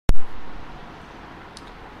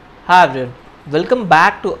Hi everyone, welcome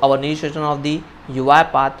back to our new session of the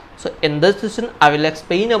UiPath. So in this session, I will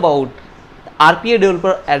explain about RPA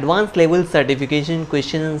Developer Advanced Level Certification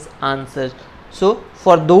questions answers. So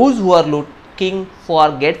for those who are looking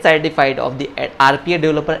for get certified of the RPA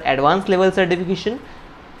Developer Advanced Level Certification,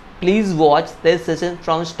 please watch this session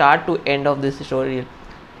from start to end of this tutorial.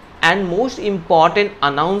 And most important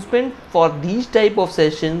announcement for these type of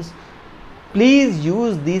sessions, please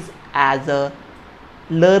use this as a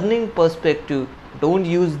learning perspective. Don't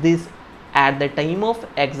use this at the time of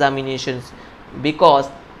examinations, because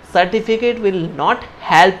certificate will not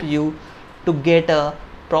help you to get a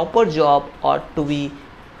proper job or to be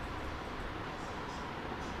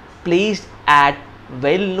placed at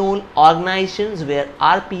well-known organizations where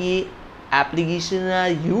RPA applications are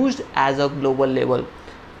used as a global level.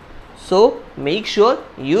 So make sure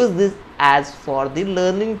use this as for the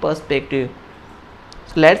learning perspective.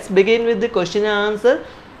 So let's begin with the question and answer.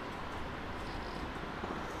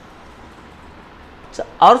 So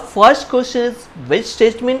our first question is, which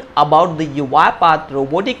statement about the UiPath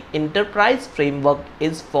Robotic Enterprise Framework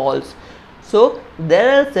is false? So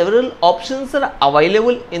there are several options are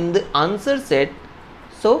available in the answer set.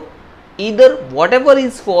 So either whatever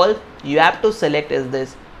is false, you have to select as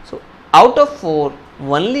this. So out of 4,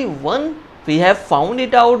 only one we have found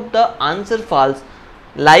it out the answer false.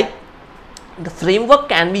 Like, the framework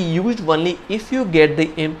can be used only if you get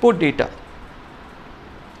the input data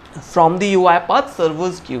from the UiPath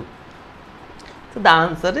servers queue. So the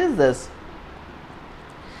answer is this.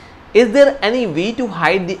 Is there any way to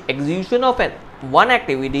hide the execution of one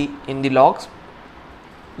activity in the logs?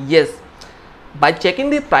 Yes, by checking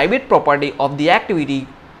the private property of the activity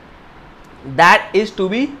that is to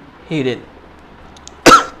be hidden.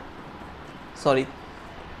 Sorry.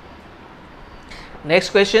 Next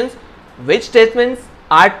questions. Which statements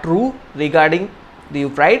are true regarding the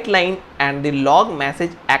write line and the log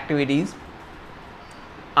message activities?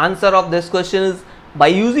 Answer of this question is, by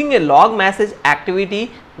using a log message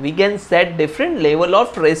activity, we can set different level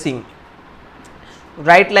of tracing.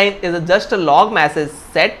 Write line is just a log message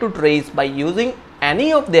set to trace. By using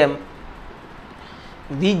any of them,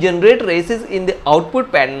 we generate traces in the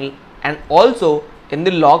output panel and also in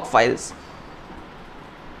the log files.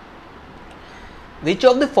 Which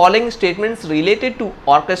of the following statements related to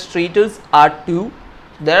orchestrators are true?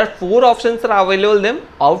 There are 4 options are available.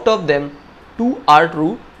 Out of them, 2 are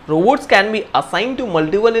true. Robots can be assigned to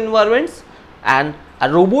multiple environments, and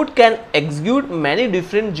a robot can execute many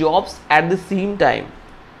different jobs at the same time.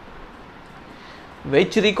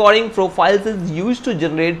 Which recording profiles is used to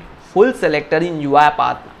generate full selector in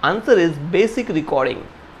UiPath? Answer is basic recording.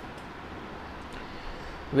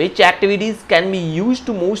 Which activities can be used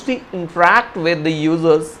to mostly interact with the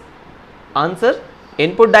users? Answer,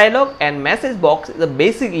 input dialog and message box is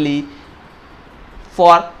basically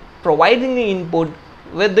for providing the input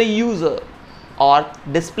with the user, or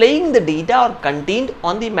displaying the data or content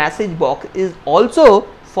on the message box is also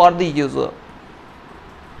for the user.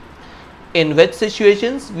 In which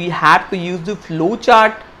situations we have to use the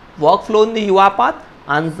flowchart workflow in the UiPath?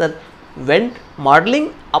 Answer, when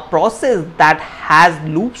modeling a process that has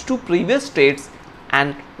loops to previous states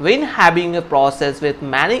and when having a process with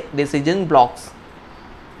many decision blocks.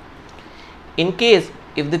 In case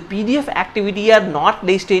if the PDF activity are not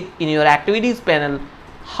listed in your activities panel,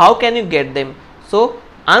 how can you get them? So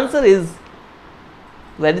answer is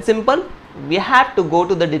very simple. We have to go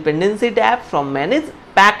to the dependency tab. From manage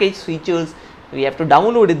package features, we have to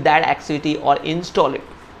download that activity or install it.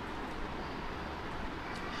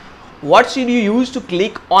 What should you use to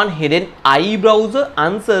click on hidden IE browser?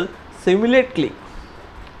 Answer, simulate click.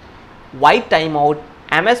 White timeout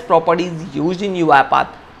MS properties used in UiPath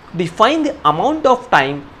define the amount of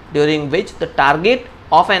time during which the target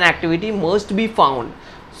of an activity must be found.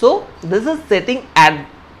 So this is setting at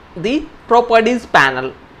the properties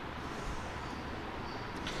panel.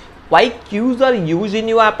 Why queues are used in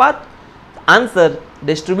UiPath? Answer,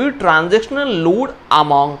 distribute transactional load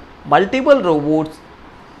among multiple robots.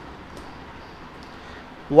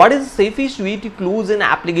 What is the safest way to close an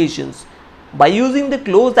applications? By using the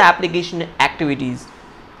close the application activities.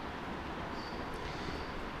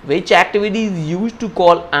 Which activity is used to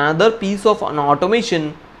call another piece of an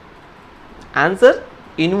automation? Answer,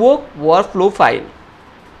 Invoke Workflow File.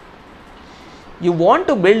 You want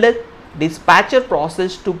to build a dispatcher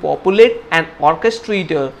process to populate an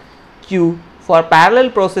orchestrator queue for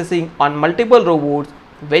parallel processing on multiple robots.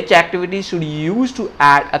 Which activity should you use to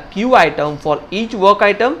add a queue item for each work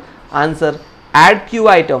item? Answer, add queue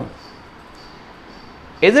item.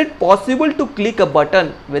 Is it possible to click a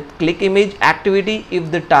button with click image activity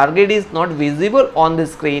if the target is not visible on the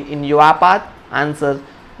screen in UiPath? Answer: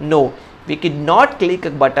 no, we cannot click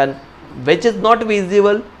a button which is not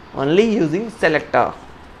visible only using Selector.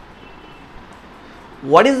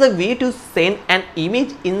 What is the way to send an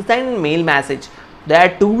image inside a mail message? There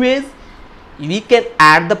are two ways. We can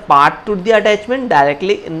add the path to the attachment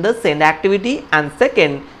directly in the send activity, and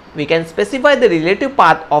second, we can specify the relative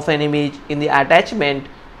path of an image in the attachment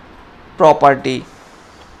property.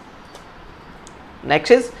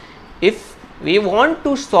 Next is, if we want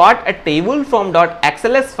to sort a table from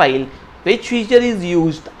 .xls file, which feature is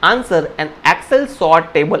used? Answer: an Excel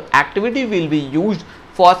sort table activity will be used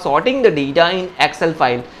for sorting the data in Excel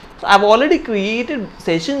file. So I have already created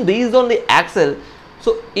session based on the Excel.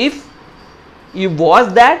 So if you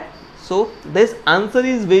watch that, so this answer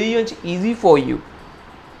is very much easy for you.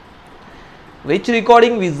 Which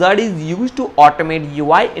recording wizard is used to automate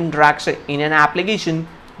UI interaction in an application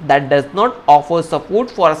that does not offer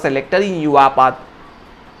support for a selector in UiPath?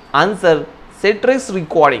 Answer: Citrix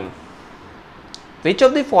recording. Which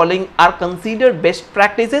of the following are considered best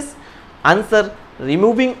practices? Answer: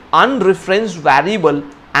 removing unreferenced variable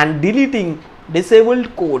and deleting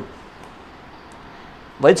disabled code.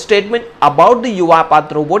 Which statement about the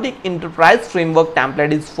UiPath Robotic Enterprise Framework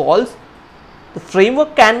template is false? The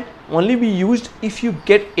framework can only be used if you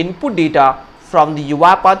get input data from the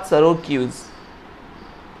UiPath server queues.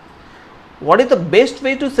 What is the best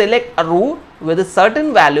way to select a row with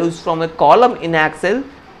certain values from a column in Excel?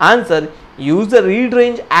 Answer: use the read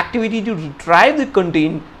range activity to retrieve the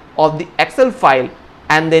content of the Excel file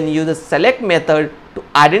and then use the select method to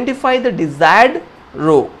identify the desired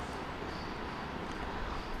row.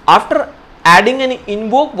 After adding an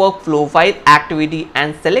Invoke Workflow File activity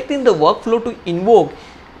and selecting the workflow to invoke,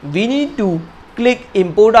 we need to click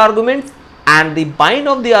import arguments and the bind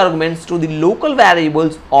of the arguments to the local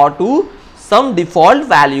variables or to some default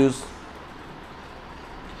values.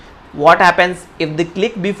 What happens if the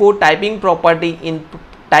click before typing property in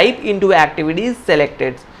type into activity is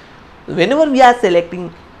selected? Whenever we are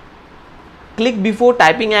selecting click before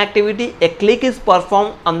typing activity, a click is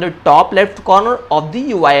performed on the top left corner of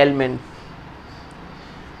the UI element.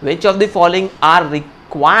 Which of the following are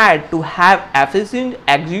required to have efficient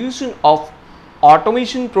execution of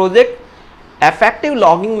automation project? Effective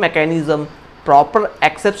logging mechanism, proper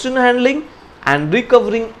exception handling and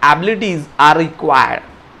recovering abilities are required.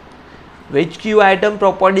 Which queue item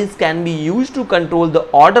properties can be used to control the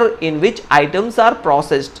order in which items are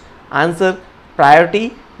processed? Answer: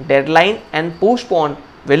 priority, deadline and postpone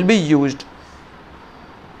will be used.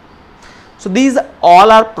 So these all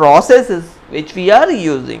are processes which we are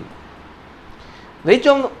using. Which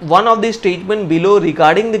one of the statement below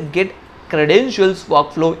regarding the get credentials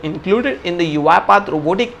workflow included in the UiPath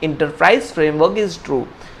Robotic Enterprise Framework is true?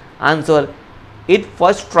 Answer: it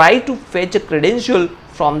first try to fetch a credential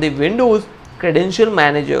from the Windows Credential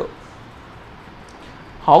Manager.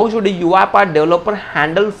 How should a UiPath developer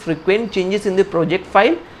handle frequent changes in the project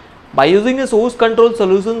file? By using a source control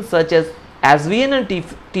solution such as SVN and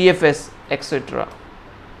TFS, etc.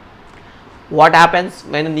 What happens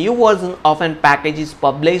when a new version of a package is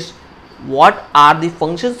published? What are the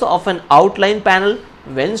functions of an outline panel?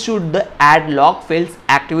 When should the add log fields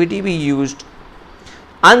activity be used?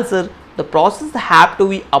 Answer: the process have to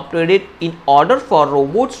be updated in order for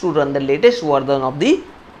robots to run the latest version of the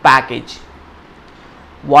package.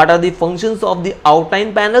 What are the functions of the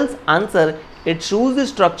outline panels? Answer: it shows the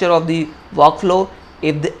structure of the workflow.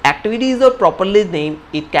 If the activities are properly named,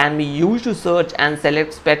 it can be used to search and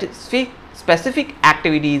select specific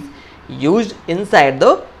activities used inside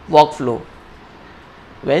the workflow.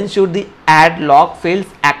 When should the add log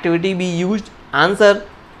fields activity be used? Answer: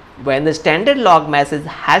 when the standard log message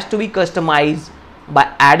has to be customized by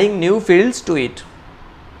adding new fields to it.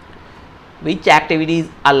 Which activities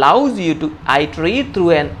allows you to iterate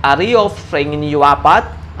through an array of string in UiPath?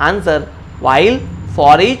 Answer: while,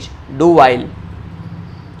 for each, do while.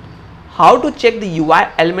 How to check the UI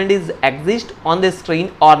element is exist on the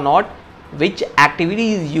screen or not? Which activity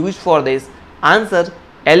is used for this? Answer: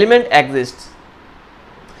 element exists.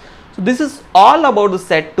 So this is all about the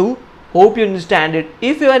set 2. Hope you understand it.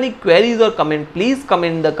 If you have any queries or comment, please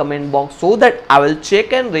comment in the comment box so that I will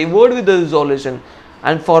check and revert with the resolution.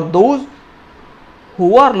 And for those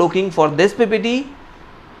who are looking for this PPT,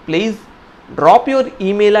 please drop your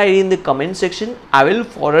email ID in the comment section. I will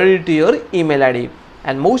forward it to your email ID.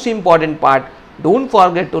 And most important part, don't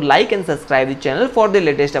forget to like and subscribe the channel for the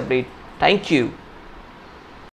latest update. Thank you.